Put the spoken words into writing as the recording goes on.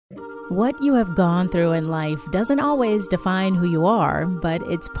What you have gone through in life doesn't always define who you are, but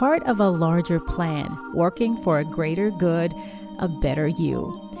it's part of a larger plan, working for a greater good, a better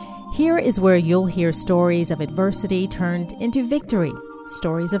you. Here is where you'll hear stories of adversity turned into victory,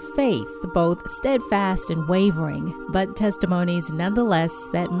 stories of faith, both steadfast and wavering, but testimonies nonetheless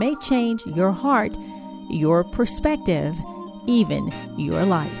that may change your heart, your perspective, even your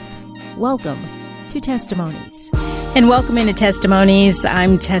life. Welcome to Testimonies. And welcome into Testimonies.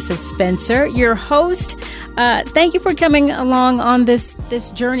 I'm Tessa Spencer, your host. Thank you for coming along on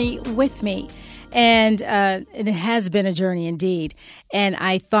this journey with me. And it has been a journey indeed. And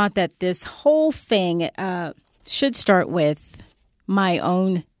I thought that this whole thing should start with my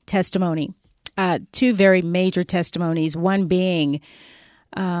own testimony. Two very major testimonies, one being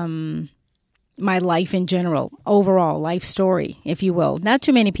my life in general, overall life story, if you will. Not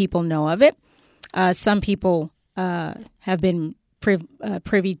too many people know of it. Some people have been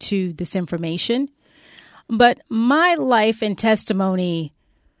privy to this information. But my life and testimony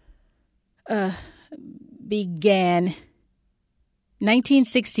began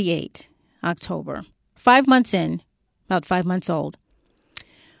 1968, October. 5 months in, about 5 months old.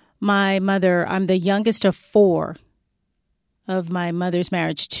 My mother, I'm the youngest of four of my mother's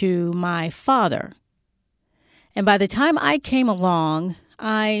marriage to my father. And by the time I came along,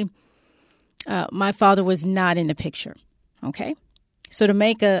 my father was not in the picture, okay? So to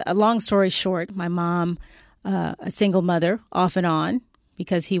make a long story short, my mom, a single mother off and on,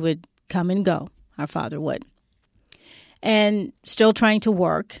 because he would come and go, our father would. And still trying to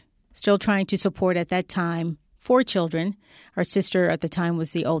work, still trying to support at that time 4 children. Our sister at the time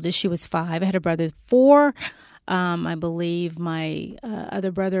was the oldest. She was 5. I had a brother 4. I believe my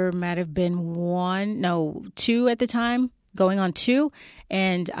other brother might have been 2 at the time, going on 2,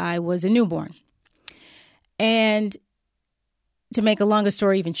 and I was a newborn. And to make a longer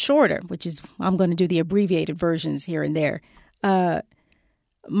story even shorter, which is, I'm going to do the abbreviated versions here and there,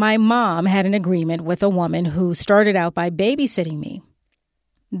 my mom had an agreement with a woman who started out by babysitting me,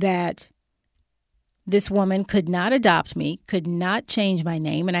 that this woman could not adopt me, could not change my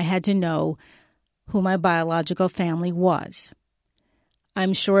name, and I had to know who my biological family was.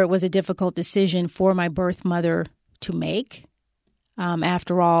 I'm sure it was a difficult decision for my birth mother to make.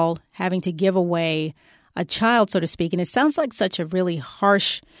 After all, having to give away a child, so to speak, and it sounds like such a really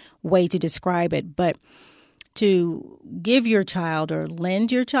harsh way to describe it, but to give your child or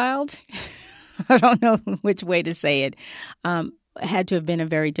lend your child, I don't know which way to say it, had to have been a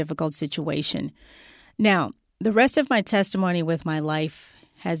very difficult situation. Now, the rest of my testimony with my life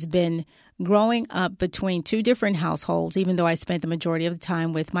has been growing up between 2 different households, even though I spent the majority of the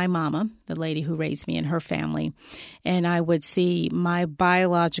time with my mama, the lady who raised me, and her family. And I would see my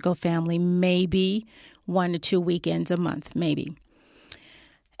biological family maybe 1 to 2 weekends a month, maybe.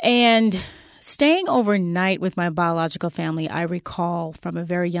 And staying overnight with my biological family, I recall from a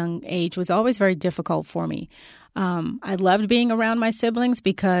very young age, was always very difficult for me. I loved being around my siblings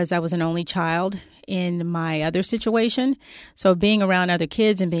because I was an only child in my other situation. So being around other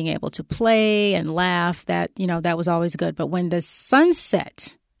kids and being able to play and laugh, that was always good. But when the sun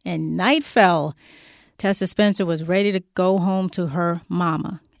set and night fell, Tessa Spencer was ready to go home to her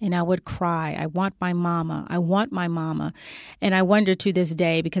mama. And I would cry, I want my mama, I want my mama. And I wonder to this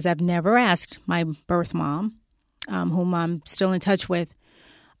day, because I've never asked my birth mom, whom I'm still in touch with,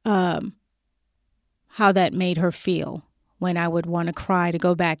 how that made her feel when I would want to cry to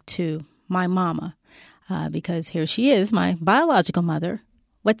go back to my mama, because here she is, my biological mother,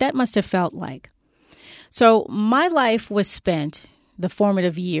 what that must have felt like. So my life was spent, the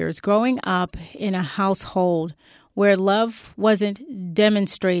formative years, growing up in a household where love wasn't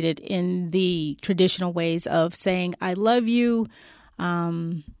demonstrated in the traditional ways of saying, I love you,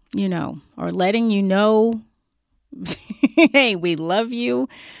 or letting you know, hey, we love you.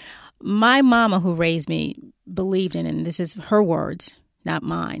 My mama who raised me believed in, and this is her words, not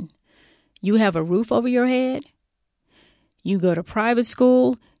mine. You have a roof over your head. You go to private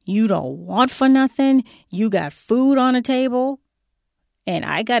school. You don't want for nothing. You got food on the table. And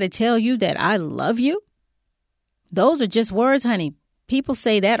I got to tell you that I love you. Those are just words, honey. People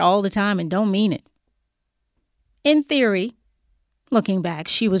say that all the time and don't mean it. In theory, looking back,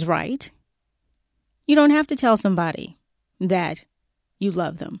 she was right. You don't have to tell somebody that you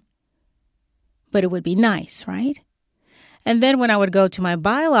love them. But it would be nice, right? And then when I would go to my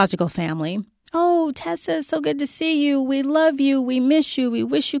biological family, oh, Tessa, so good to see you. We love you. We miss you. We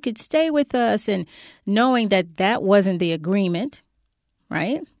wish you could stay with us. And knowing that that wasn't the agreement,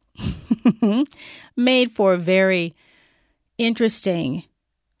 right? Made for a very interesting,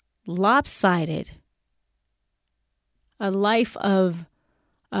 lopsided, a life of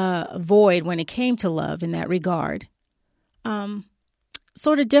void when it came to love in that regard.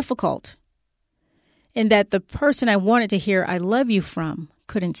 Sort of difficult in that the person I wanted to hear I love you from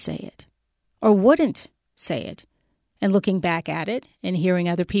couldn't say it or wouldn't say it. And looking back at it and hearing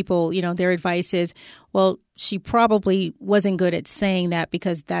other people, their advice is, well, she probably wasn't good at saying that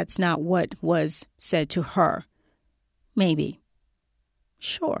because that's not what was said to her. Maybe.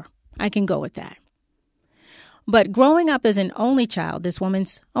 Sure, I can go with that. But growing up as an only child, this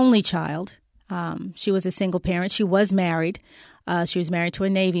woman's only child, she was a single parent. She was married. She was married to a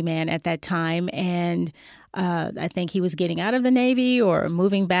Navy man at that time. And I think he was getting out of the Navy or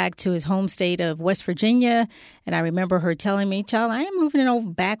moving back to his home state of West Virginia. And I remember her telling me, child, I am moving in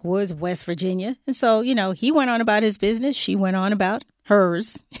old backwoods of West Virginia. And so, he went on about his business. She went on about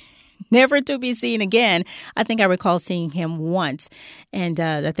hers. Never to be seen again. I think I recall seeing him once. And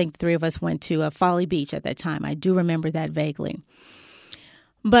I think the three of us went to Folly Beach at that time. I do remember that vaguely.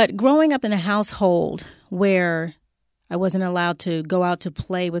 But growing up in a household where I wasn't allowed to go out to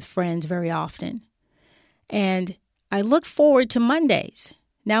play with friends very often. And I looked forward to Mondays.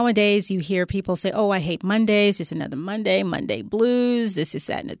 Nowadays, you hear people say, oh, I hate Mondays. It's another Monday, Monday blues, this is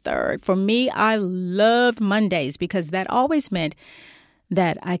that and the third. For me, I loved Mondays because that always meant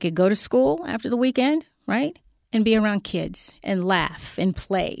that I could go to school after the weekend, right? And be around kids and laugh and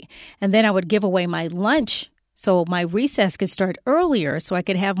play. And then I would give away my lunch so my recess could start earlier so I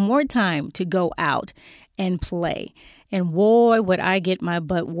could have more time to go out and play. And boy, would I get my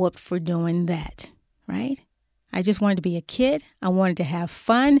butt whooped for doing that, right? I just wanted to be a kid. I wanted to have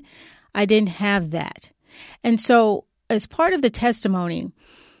fun. I didn't have that. And so as part of the testimony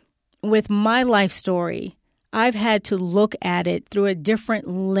with my life story, I've had to look at it through a different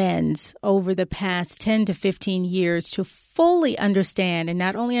lens over the past 10 to 15 years to fully understand, and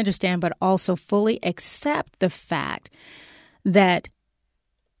not only understand, but also fully accept the fact that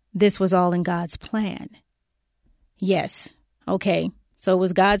this was all in God's plan. Yes. Okay. So it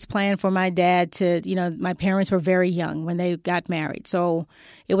was God's plan for my dad to, my parents were very young when they got married. So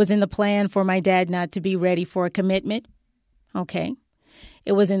it was in the plan for my dad not to be ready for a commitment. Okay.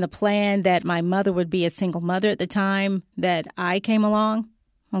 It was in the plan that my mother would be a single mother at the time that I came along.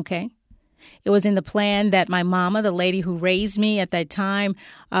 Okay. It was in the plan that my mama, the lady who raised me at that time,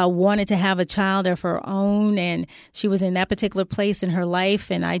 wanted to have a child of her own. And she was in that particular place in her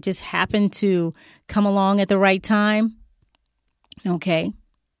life. And I just happened to come along at the right time. Okay.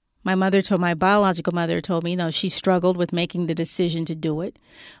 My biological mother told me, she struggled with making the decision to do it.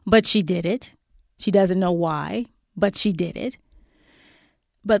 But she did it. She doesn't know why, but she did it.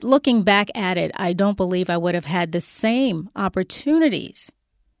 But looking back at it, I don't believe I would have had the same opportunities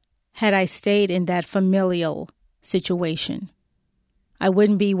had I stayed in that familial situation. I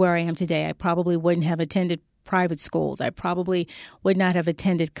wouldn't be where I am today. I probably wouldn't have attended private schools. I probably would not have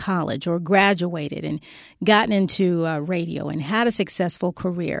attended college or graduated and gotten into radio and had a successful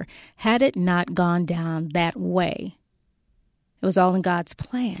career had it not gone down that way. It was all in God's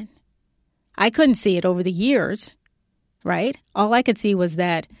plan. I couldn't see it over the years, right? All I could see was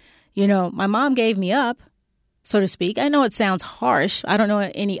that, my mom gave me up, so to speak. I know it sounds harsh. I don't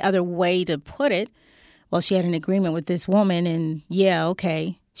know any other way to put it. Well, she had an agreement with this woman and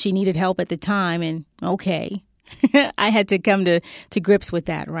okay. She needed help at the time and okay. I had to come to grips with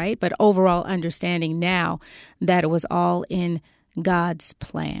that, right? But overall understanding now that it was all in God's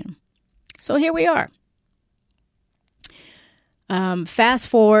plan. So here we are. Fast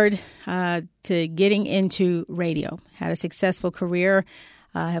forward to getting into radio. Had a successful career.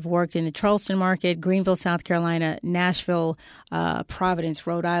 Have worked in the Charleston market, Greenville, South Carolina, Nashville, Providence,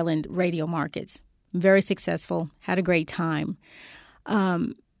 Rhode Island radio markets. Very successful. Had a great time.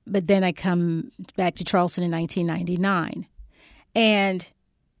 But then I come back to Charleston in 1999. And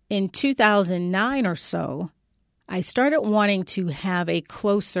in 2009 or so, I started wanting to have a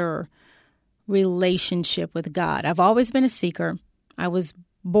closer relationship with God. I've always been a seeker. I was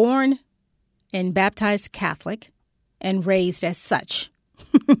born and baptized Catholic and raised as such.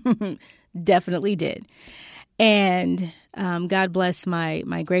 Definitely did. And God bless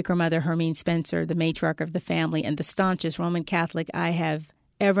my great-grandmother, Hermine Spencer, the matriarch of the family and the staunchest Roman Catholic I have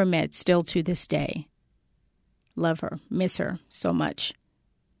ever met, still to this day. Love her, miss her so much.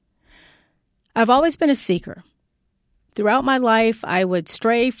 I've always been a seeker. Throughout my life, I would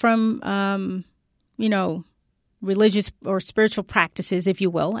stray from, religious or spiritual practices, if you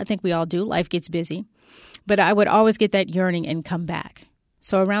will. I think we all do. Life gets busy. But I would always get that yearning and come back.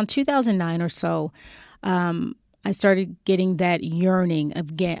 So around 2009 or so, I started getting that yearning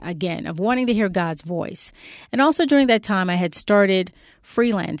again of wanting to hear God's voice. And also during that time, I had started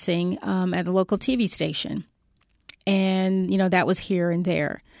freelancing at a local TV station. And, that was here and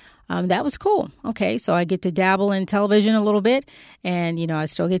there. That was cool. Okay, so I get to dabble in television a little bit, and, I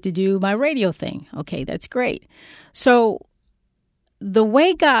still get to do my radio thing. Okay, that's great. So the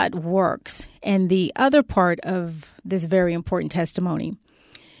way God works, and the other part of this very important testimony,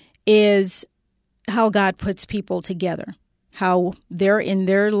 is how God puts people together, how they're in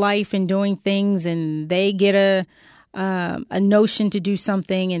their life and doing things, and they get a notion to do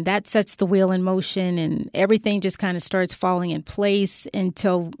something, and that sets the wheel in motion, and everything just kind of starts falling in place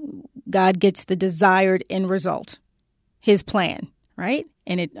until God gets the desired end result, his plan, right?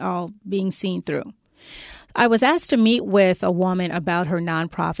 And it all being seen through. I was asked to meet with a woman about her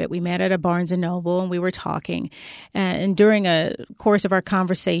nonprofit. We met at a Barnes & Noble, and we were talking. And during a course of our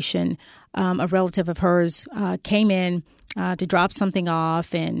conversation, a relative of hers came in to drop something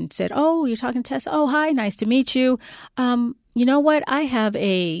off and said, "Oh, you're talking to Tessa? Oh, hi, nice to meet you. You know what? I have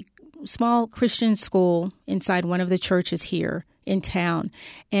a small Christian school inside one of the churches here in town,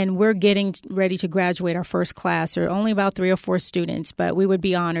 and we're getting ready to graduate our first class. There are only about 3 or 4 students, but we would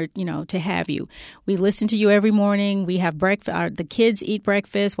be honored, to have you. We listen to you every morning. We have breakfast. The kids eat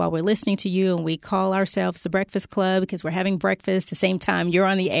breakfast while we're listening to you, and we call ourselves the Breakfast Club because we're having breakfast the same time you're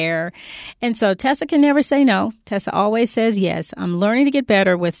on the air." And so Tessa can never say no. Tessa always says yes. I'm learning to get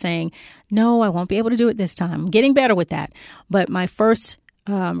better with saying, "No, I won't be able to do it this time." I'm getting better with that. But my first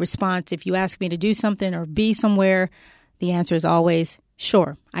response, if you ask me to do something or be somewhere, the answer is always,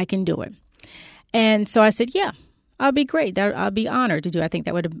 "Sure, I can do it." And so I said, "Yeah, I'll be great. I'll be honored to do." I think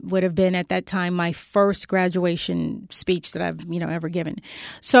that would have been at that time my first graduation speech that I've ever given.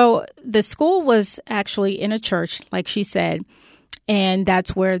 So the school was actually in a church, like she said, and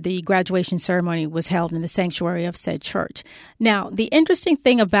that's where the graduation ceremony was held, in the sanctuary of said church. Now, the interesting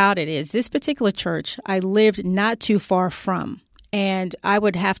thing about it is this particular church I lived not too far from. And I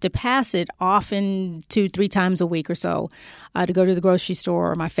would have to pass it often 2-3 times a week or so to go to the grocery store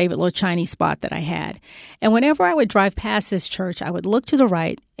or my favorite little Chinese spot that I had. And whenever I would drive past this church, I would look to the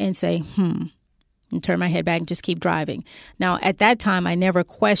right and say, and turn my head back and just keep driving. Now, at that time, I never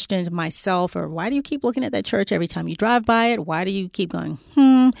questioned myself or why do you keep looking at that church every time you drive by it? Why do you keep going,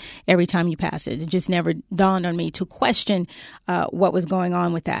 every time you pass it? It just never dawned on me to question what was going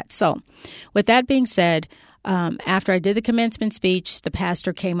on with that. So with that being said, after I did the commencement speech, the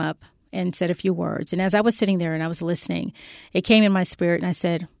pastor came up and said a few words. And as I was sitting there and I was listening, it came in my spirit and I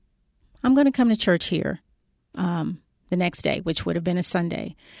said, I'm going to come to church here the next day, which would have been a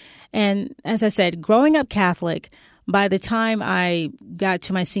Sunday. And as I said, growing up Catholic, by the time I got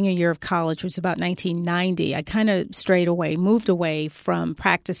to my senior year of college, which was about 1990, I kind of moved away from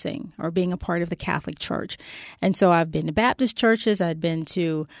practicing or being a part of the Catholic Church. And so I've been to Baptist churches. I'd been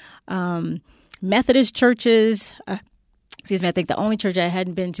to Methodist churches. I think the only church I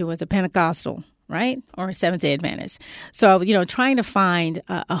hadn't been to was a Pentecostal, right? Or a Seventh-day Adventist. So, trying to find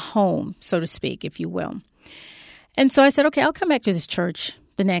a home, so to speak, if you will. And so I said, okay, I'll come back to this church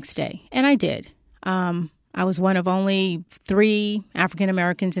the next day. And I did. I was one of only 3 African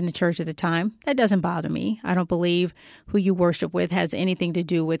Americans in the church at the time. That doesn't bother me. I don't believe who you worship with has anything to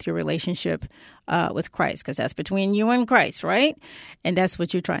do with your relationship with Christ, because that's between you and Christ, right? And that's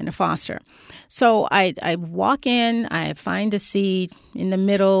what you're trying to foster. So I walk in, I find a seat in the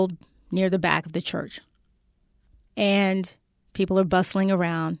middle near the back of the church, and people are bustling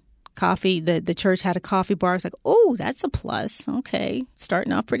around. Coffee, the church had a coffee bar. It's like, oh, that's a plus. Okay,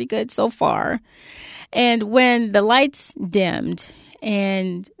 starting off pretty good so far. And when the lights dimmed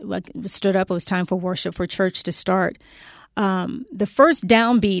and stood up, it was time for worship, for church to start. The first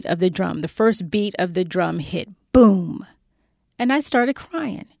downbeat of the drum, the first beat of the drum hit, boom. And I started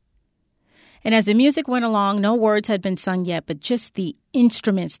crying. And as the music went along, no words had been sung yet, but just the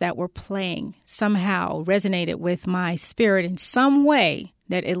instruments that were playing somehow resonated with my spirit in some way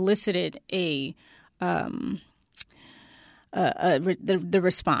that elicited the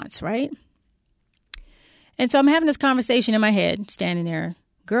response, right? And so I'm having this conversation in my head, standing there.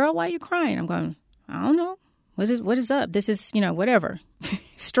 Girl, why are you crying? I'm going, I don't know. What is up? This is, whatever.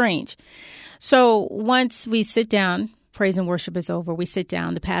 Strange. So once we sit down, praise and worship is over, we sit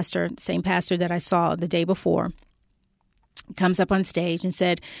down. The pastor, same pastor that I saw the day before, comes up on stage and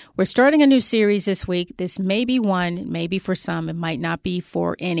said, we're starting a new series this week. This may be one, maybe for some, it might not be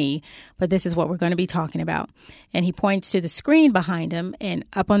for any, but this is what we're going to be talking about. And he points to the screen behind him, and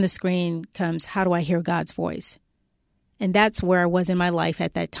up on the screen comes, how do I hear God's voice? And that's where I was in my life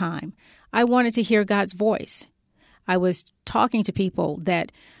at that time. I wanted to hear God's voice. I was talking to people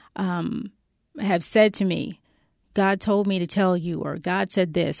that have said to me, God told me to tell you, or God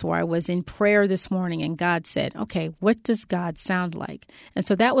said this, or I was in prayer this morning and God said, okay, what does God sound like? And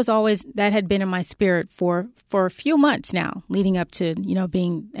so that had been in my spirit for a few months now, leading up to,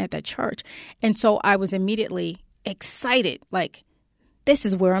 being at that church. And so I was immediately excited, like, this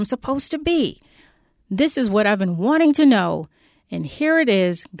is where I'm supposed to be. This is what I've been wanting to know. And here it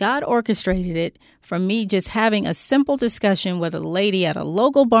is. God orchestrated it from me just having a simple discussion with a lady at a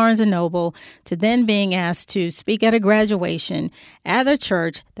local Barnes & Noble to then being asked to speak at a graduation at a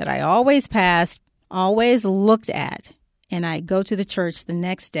church that I always passed, always looked at. And I go to the church the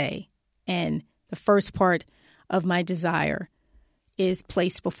next day, and the first part of my desire is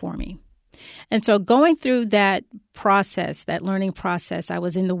placed before me. And so going through that process, that learning process, I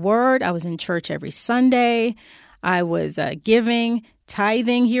was in the Word, I was in church every Sunday, I was giving,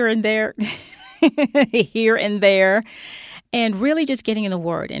 tithing here and there, and really just getting in the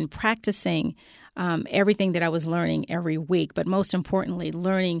Word and practicing everything that I was learning every week. But most importantly,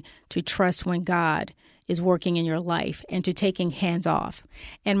 learning to trust when God is working in your life and to taking hands off.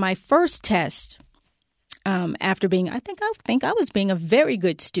 And my first test after being, I think I was being a very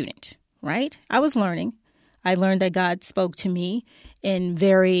good student, right? I was learning. I learned that God spoke to me in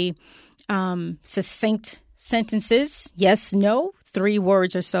very succinct sentences, yes, no, 3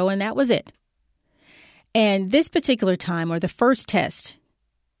 words or so, and that was it. And this particular time, or the first test,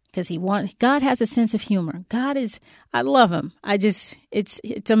 because God has a sense of humor. I love him.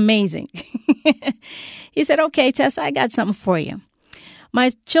 It's amazing. He said, okay, Tessa, I got something for you.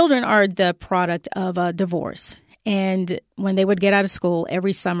 My children are the product of a divorce. And when they would get out of school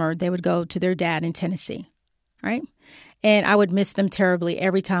every summer, they would go to their dad in Tennessee, right? And I would miss them terribly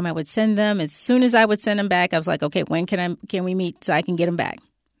every time I would send them. As soon as I would send them back, I was like, okay, when can we meet so I can get them back?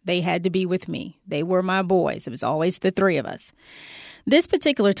 They had to be with me. They were my boys. It was always the 3 of us. This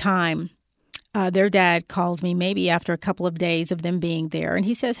particular time, their dad calls me maybe after a couple of days of them being there. And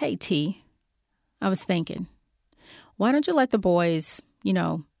he says, hey, T, I was thinking, why don't you let the boys,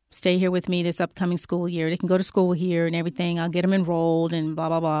 stay here with me this upcoming school year? They can go to school here and everything. I'll get them enrolled and blah,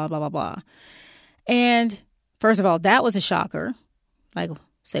 blah, blah, blah, blah, blah. And first of all, that was a shocker. Like,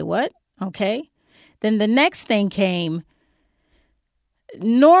 say what? Okay. Then the next thing came.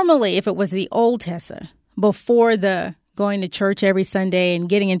 Normally, if it was the old Tessa, before the going to church every Sunday and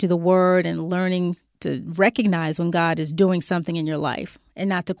getting into the Word and learning to recognize when God is doing something in your life and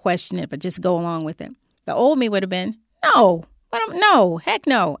not to question it, but just go along with it. The old me would have been, no, heck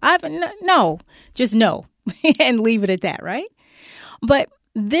no, no, just no, and leave it at that, right? But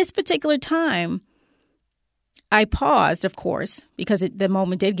this particular time, I paused, of course, because the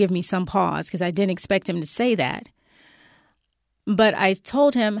moment did give me some pause because I didn't expect him to say that. But I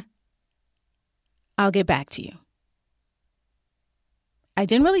told him, I'll get back to you. I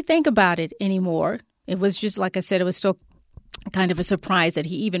didn't really think about it anymore. It was just, like I said, it was still kind of a surprise that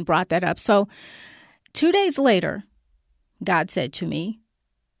he even brought that up. So 2 days later, God said to me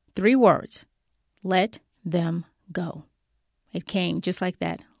 3 words, let them go. It came just like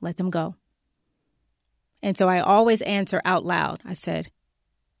that, let them go. And so I always answer out loud. I said,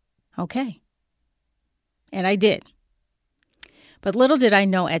 okay. And I did. But little did I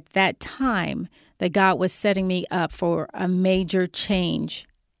know at that time that God was setting me up for a major change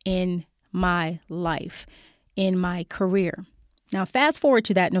in my life, in my career. Now, fast forward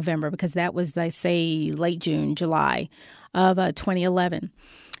to that November, because that was, I say, late June, July of 2011.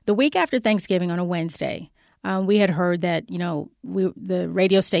 The week after Thanksgiving on a Wednesday, we had heard that, the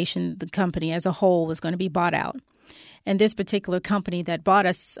radio station, the company as a whole was going to be bought out. And this particular company that bought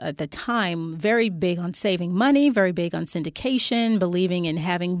us at the time, very big on saving money, very big on syndication, believing in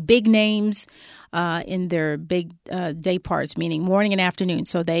having big names in their big day parts, meaning morning and afternoon.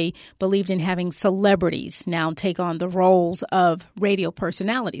 So they believed in having celebrities now take on the roles of radio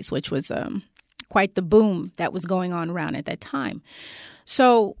personalities, which was quite the boom that was going on around at that time.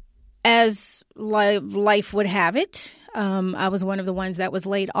 So as life would have it, I was one of the ones that was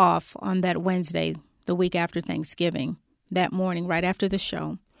laid off on that Wednesday, the week after Thanksgiving, that morning, right after the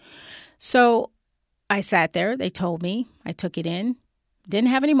show. So I sat there. They told me. I took it in. Didn't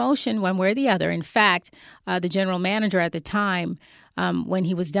have any emotion one way or the other. In fact, the general manager at the time, when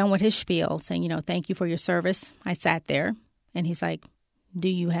he was done with his spiel, saying, thank you for your service, I sat there. And he's like, do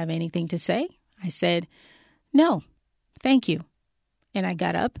you have anything to say? I said, no, thank you. And I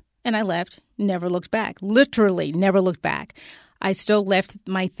got up and I left, never looked back, literally never looked back. I still left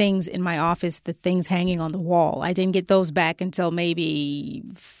my things in my office, the things hanging on the wall. I didn't get those back until maybe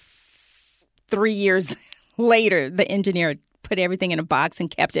 3 years later. The engineer put everything in a box and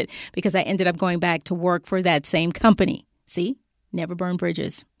kept it because I ended up going back to work for that same company. See, never burn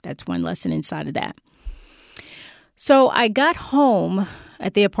bridges. That's one lesson inside of that. So I got home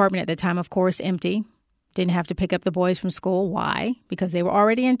at the apartment at the time, of course, empty. Didn't have to pick up the boys from school. Why? Because they were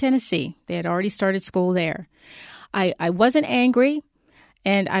already in Tennessee. They had already started school there. I wasn't angry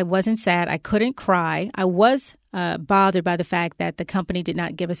and I wasn't sad. I couldn't cry. I was bothered by the fact that the company did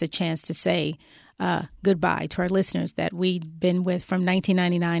not give us a chance to say goodbye to our listeners that we'd been with from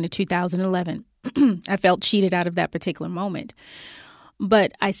 1999 to 2011. I felt cheated out of that particular moment.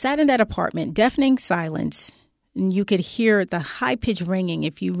 But I sat in that apartment, deafening silence, and you could hear the high-pitched ringing.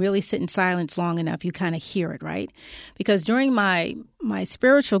 If you really sit in silence long enough, you kind of hear it, right? Because during my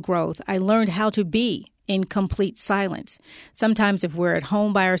spiritual growth, I learned how to be in complete silence. Sometimes if we're at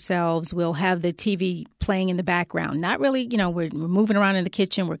home by ourselves, we'll have the TV playing in the background. Not really, we're moving around in the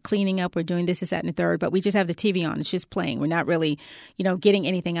kitchen, we're cleaning up, we're doing this, that, and the third, but we just have the TV on. It's just playing. We're not really, getting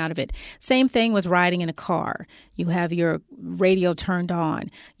anything out of it. Same thing with riding in a car. You have your radio turned on.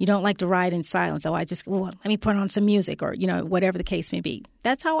 You don't like to ride in silence. Oh, let me put on some music or, whatever the case may be.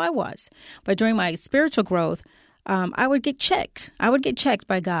 That's how I was. But during my spiritual growth, I would get checked. I would get checked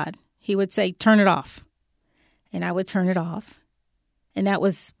by God. He would say, turn it off. And I would turn it off. And that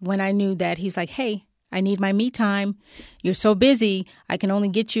was when I knew that he was like, hey, I need my me time. You're so busy. I can only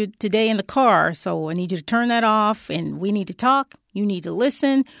get you today in the car. So I need you to turn that off and we need to talk. You need to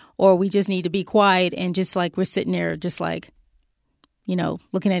listen, or we just need to be quiet and just like we're sitting there just like,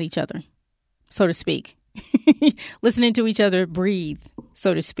 looking at each other, so to speak, listening to each other breathe,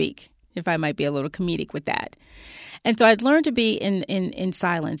 so to speak, if I might be a little comedic with that. And so I'd learned to be in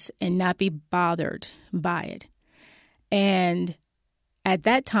silence and not be bothered by it. And at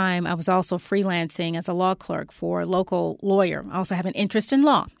that time, I was also freelancing as a law clerk for a local lawyer. I also have an interest in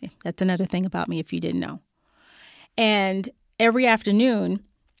law. That's another thing about me if you didn't know. And every afternoon,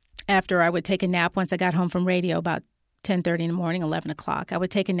 after I would take a nap, once I got home from radio about 10:30 in the morning, 11 o'clock, I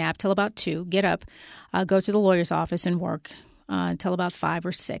would take a nap till about 2, get up, go to the lawyer's office and work until about 5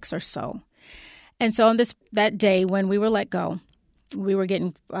 or 6 or so. And so on that day when we were let go, we were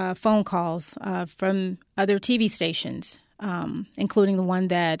getting phone calls from other TV stations, including the one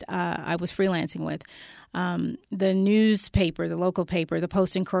that I was freelancing with. The newspaper, the local paper, the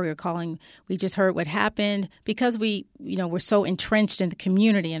Post and Courier calling, we just heard what happened. Because we, were so entrenched in the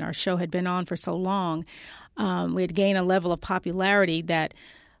community and our show had been on for so long, we had gained a level of popularity that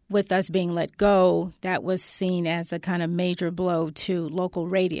with us being let go, that was seen as a kind of major blow to local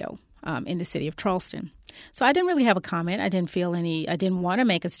radio in the city of Charleston. So I didn't really have a comment. I didn't want to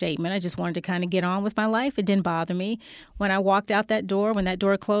make a statement. I just wanted to kind of get on with my life. It didn't bother me. When I walked out that door, when that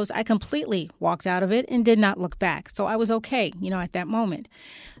door closed, I completely walked out of it and did not look back. So I was okay, at that moment.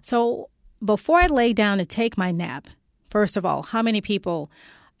 So before I lay down to take my nap, first of all, how many people,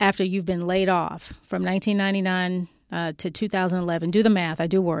 after you've been laid off from 1999 to 2011, do the math, I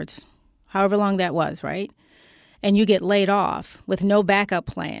do words, however long that was, right? And you get laid off with no backup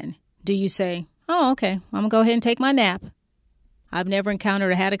plan. Do you say, oh, okay, I'm going to go ahead and take my nap? I've never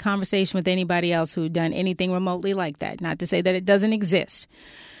encountered or had a conversation with anybody else who'd done anything remotely like that. Not to say that it doesn't exist.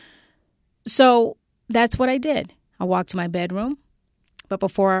 So that's what I did. I walked to my bedroom. But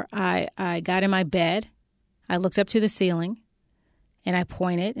before I got in my bed, I looked up to the ceiling and I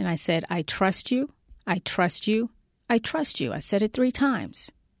pointed and I said, I trust you. I trust you. I trust you. I said it 3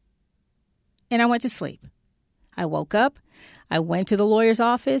 times. And I went to sleep. I woke up. I went to the lawyer's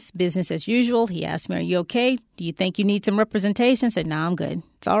office, business as usual. He asked me, are you okay? Do you think you need some representation? I said, no, I'm good.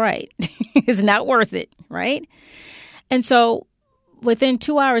 It's all right. It's not worth it, right? And so within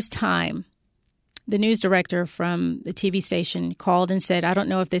 2 hours' time, the news director from the TV station called and said, I don't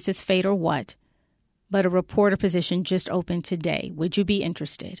know if this is fate or what, but a reporter position just opened today. Would you be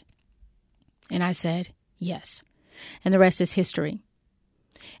interested? And I said, yes. And the rest is history.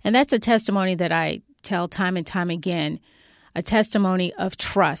 And that's a testimony that I tell time and time again. A testimony of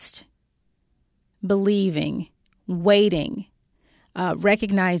trust, believing, waiting,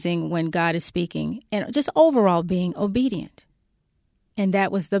 recognizing when God is speaking, and just overall being obedient. And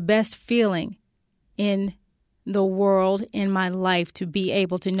that was the best feeling in the world, in my life, to be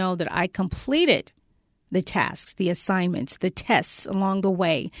able to know that I completed the tasks, the assignments, the tests along the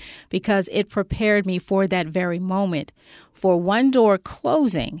way, because it prepared me for that very moment, for one door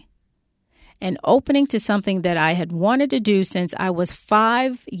closing and opening to something that I had wanted to do since I was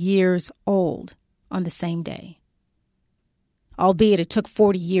 5 years old on the same day. Albeit it took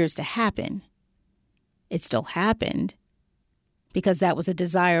 40 years to happen, it still happened because that was a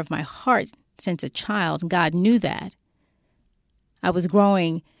desire of my heart since a child. God knew that. I was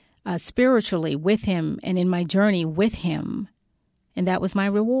growing spiritually with him and in my journey with him, and that was my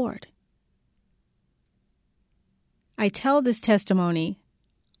reward. I tell this testimony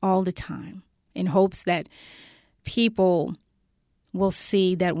all the time in hopes that people will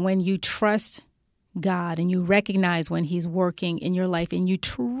see that when you trust God and you recognize when he's working in your life and you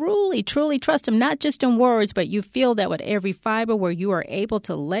truly, truly trust him, not just in words, but you feel that with every fiber where you are able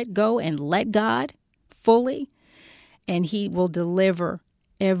to let go and let God fully, and he will deliver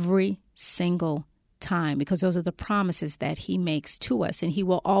every single time, because those are the promises that he makes to us, and he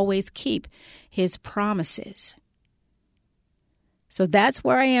will always keep his promises. So that's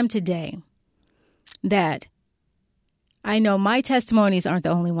where I am today, that I know my testimonies aren't the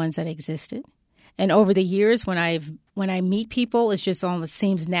only ones that existed. And over the years, when I meet people, it just almost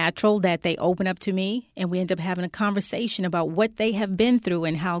seems natural that they open up to me and we end up having a conversation about what they have been through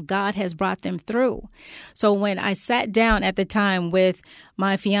and how God has brought them through. So when I sat down at the time with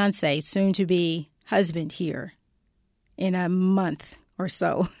my fiance, soon to be husband here in a month or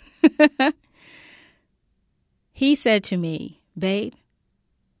so, he said to me, babe,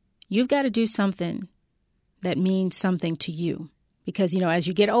 you've got to do something that means something to you. Because, as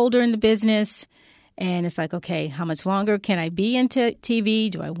you get older in the business and it's like, okay, how much longer can I be into TV?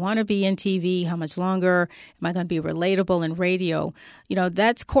 Do I want to be in TV? How much longer am I going to be relatable in radio?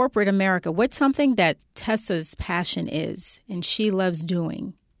 That's corporate America. What's something that Tessa's passion is and she loves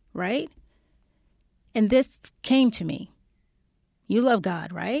doing, right? And this came to me. You love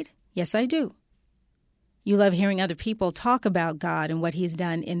God, right? Yes, I do. You love hearing other people talk about God and what he's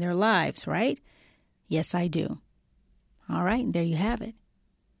done in their lives, right? Yes, I do. All right, and there you have it.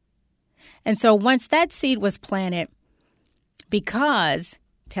 And so once that seed was planted, because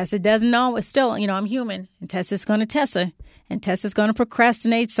Tessa doesn't always, still, I'm human, and Tessa's going to Tessa, and Tessa's going to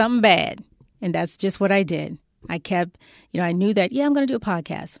procrastinate something bad. And that's just what I did. I kept, I knew that, I'm going to do a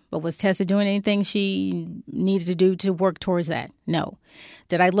podcast. But was Tessa doing anything she needed to do to work towards that? No.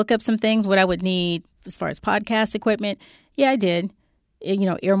 Did I look up some things, what I would need as far as podcast equipment? Yeah, I did.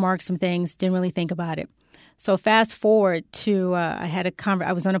 Earmark some things, didn't really think about it. So fast forward to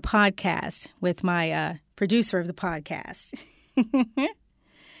I was on a podcast with my producer of the podcast,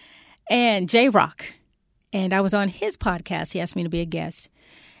 and J-Rock, and I was on his podcast. He asked me to be a guest,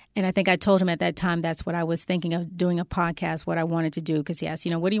 and I think I told him at that time that's what I was thinking of, doing a podcast, what I wanted to do, because he asked,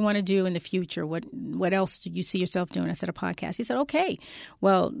 what do you want to do in the future? What else do you see yourself doing? I said, a podcast. He said, okay,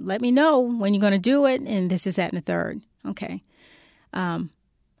 well, let me know when you're going to do it, and this is that and the third. Okay.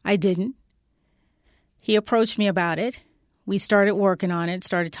 I didn't. He approached me about it. We started working on it,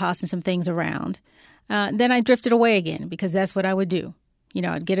 started tossing some things around. Then I drifted away again, because that's what I would do.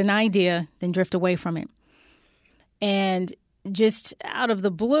 I'd get an idea, then drift away from it. And just out of the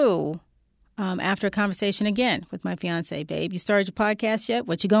blue, after a conversation again with my fiance, babe, you started your podcast yet?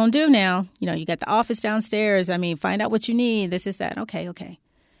 What you gonna do now? You got the office downstairs. Find out what you need. This is that. Okay.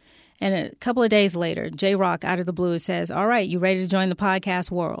 And a couple of days later, J-Rock out of the blue says, all right, you ready to join the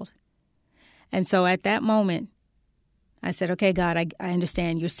podcast world? And so at that moment, I said, okay, God, I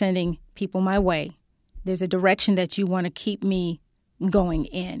understand you're sending people my way. There's a direction that you want to keep me going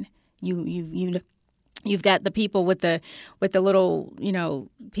in. You've got the people with the little,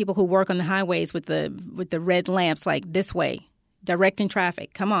 people who work on the highways with the red lamps, like this way, directing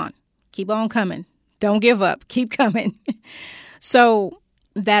traffic. Come on, keep on coming. Don't give up. Keep coming. So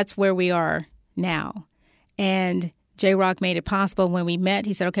that's where we are now. And J-Rock made it possible. When we met,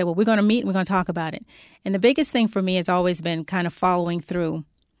 he said, okay, well, we're going to meet and we're going to talk about it. And the biggest thing for me has always been kind of following through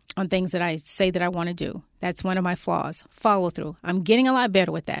on things that I say that I want to do. That's one of my flaws, follow through. I'm getting a lot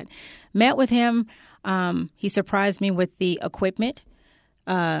better with that. Met with him. He surprised me with the equipment,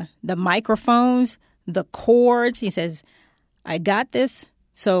 the microphones, the cords. He says, I got this,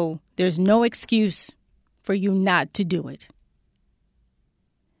 so there's no excuse for you not to do it.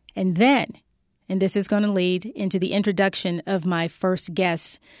 And then, and this is going to lead into the introduction of my first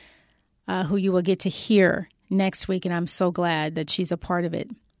guest, who you will get to hear next week, and I'm so glad that she's a part of it.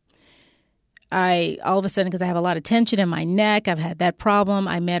 All of a sudden, because I have a lot of tension in my neck, I've had that problem.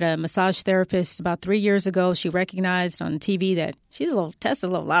 I met a massage therapist about 3 years ago. She recognized on TV that Tessa's a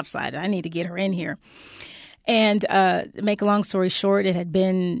little lopsided. I need to get her in here. And make a long story short, it had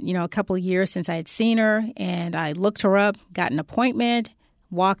been, a couple of years since I had seen her, and I looked her up, got an appointment,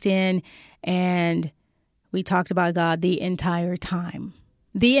 walked in, and we talked about God the entire time.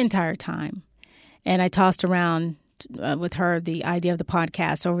 And I tossed around with her the idea of the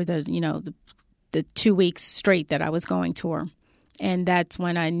podcast over the 2 weeks straight that I was going to her. And that's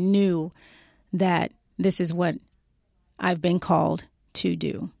when I knew that this is what I've been called to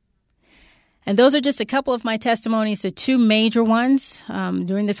do. And those are just a couple of my testimonies, the two major ones.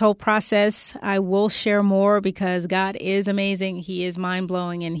 During this whole process, I will share more because God is amazing. He is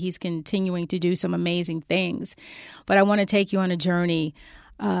mind-blowing, and he's continuing to do some amazing things. But I want to take you on a journey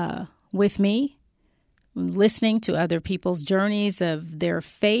with me listening to other people's journeys of their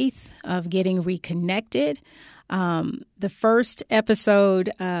faith, of getting reconnected. The first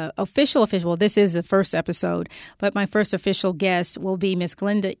episode, official, well, this is the first episode, but my first official guest will be Miss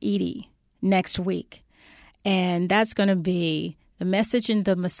Glenda Eady next week. And that's going to be the message and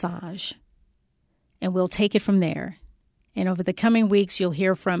the massage. And we'll take it from there. And over the coming weeks, you'll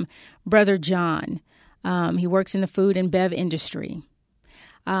hear from Brother John. He works in the food and bev industry.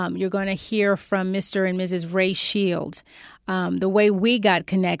 You're going to hear from Mr. and Mrs. Ray Shields. The way we got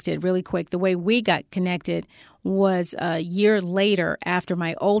connected, really quick, the way we got connected was a year later after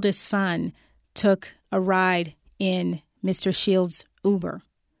my oldest son took a ride in Mr. Shields' Uber.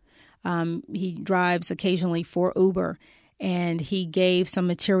 He drives occasionally for Uber, and he gave some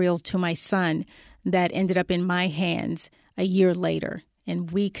material to my son that ended up in my hands a year later. And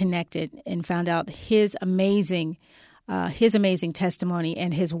we connected and found out his amazing testimony,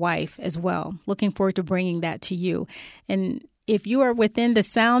 and his wife as well. Looking forward to bringing that to you. And if you are within the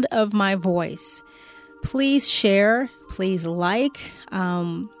sound of my voice, please share, please like.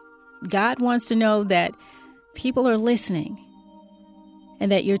 God wants to know that people are listening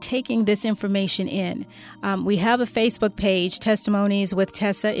and that you're taking this information in. We have a Facebook page, Testimonies with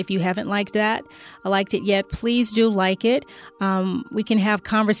Tessa. If you haven't liked it yet, please do like it. We can have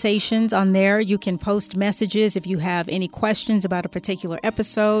conversations on there. You can post messages if you have any questions about a particular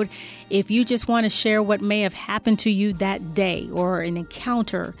episode. If you just want to share what may have happened to you that day or an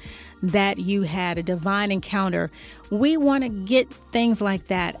encounter that you had, a divine encounter. We want to get things like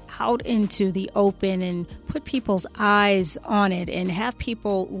that out into the open and put people's eyes on it and have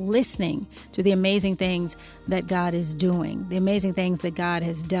people listening to the amazing things that God is doing, the amazing things that God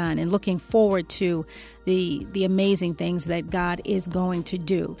has done, and looking forward to the amazing things that God is going to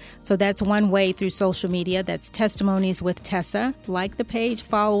do. So that's one way through social media. That's Testimonies with Tessa. Like the page,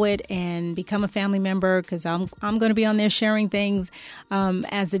 follow it, and become a family member, because I'm going to be on there sharing things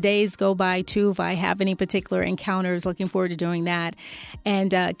as the days go by too. If I have any particular encounters, looking forward to doing that.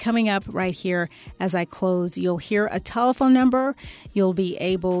 And coming up right here as I close, you'll hear a telephone number. You'll be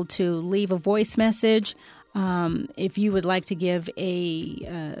able to leave a voice message. If you would like to give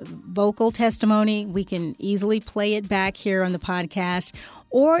a vocal testimony, we can easily play it back here on the podcast.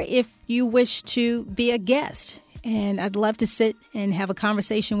 Or if you wish to be a guest, and I'd love to sit and have a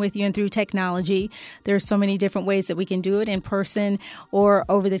conversation with you, and through technology, there are so many different ways that we can do it, in person or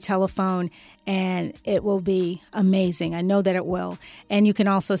over the telephone, and it will be amazing. I know that it will. And you can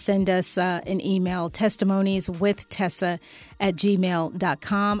also send us an email,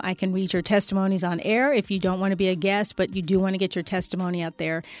 testimonieswithtessa@gmail.com. I can read your testimonies on air if you don't want to be a guest, but you do want to get your testimony out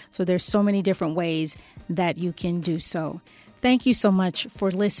there. So there's so many different ways that you can do so. Thank you so much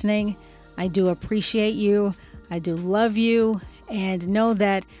for listening. I do appreciate you. I do love you, and know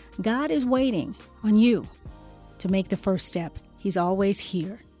that God is waiting on you to make the first step. He's always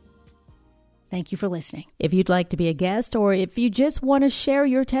here. Thank you for listening. If you'd like to be a guest, or if you just want to share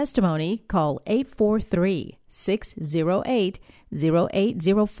your testimony, call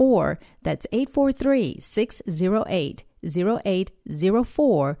 843-608-0804. That's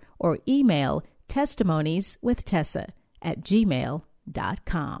 843-608-0804, or email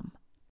testimonieswithtessa@gmail.com.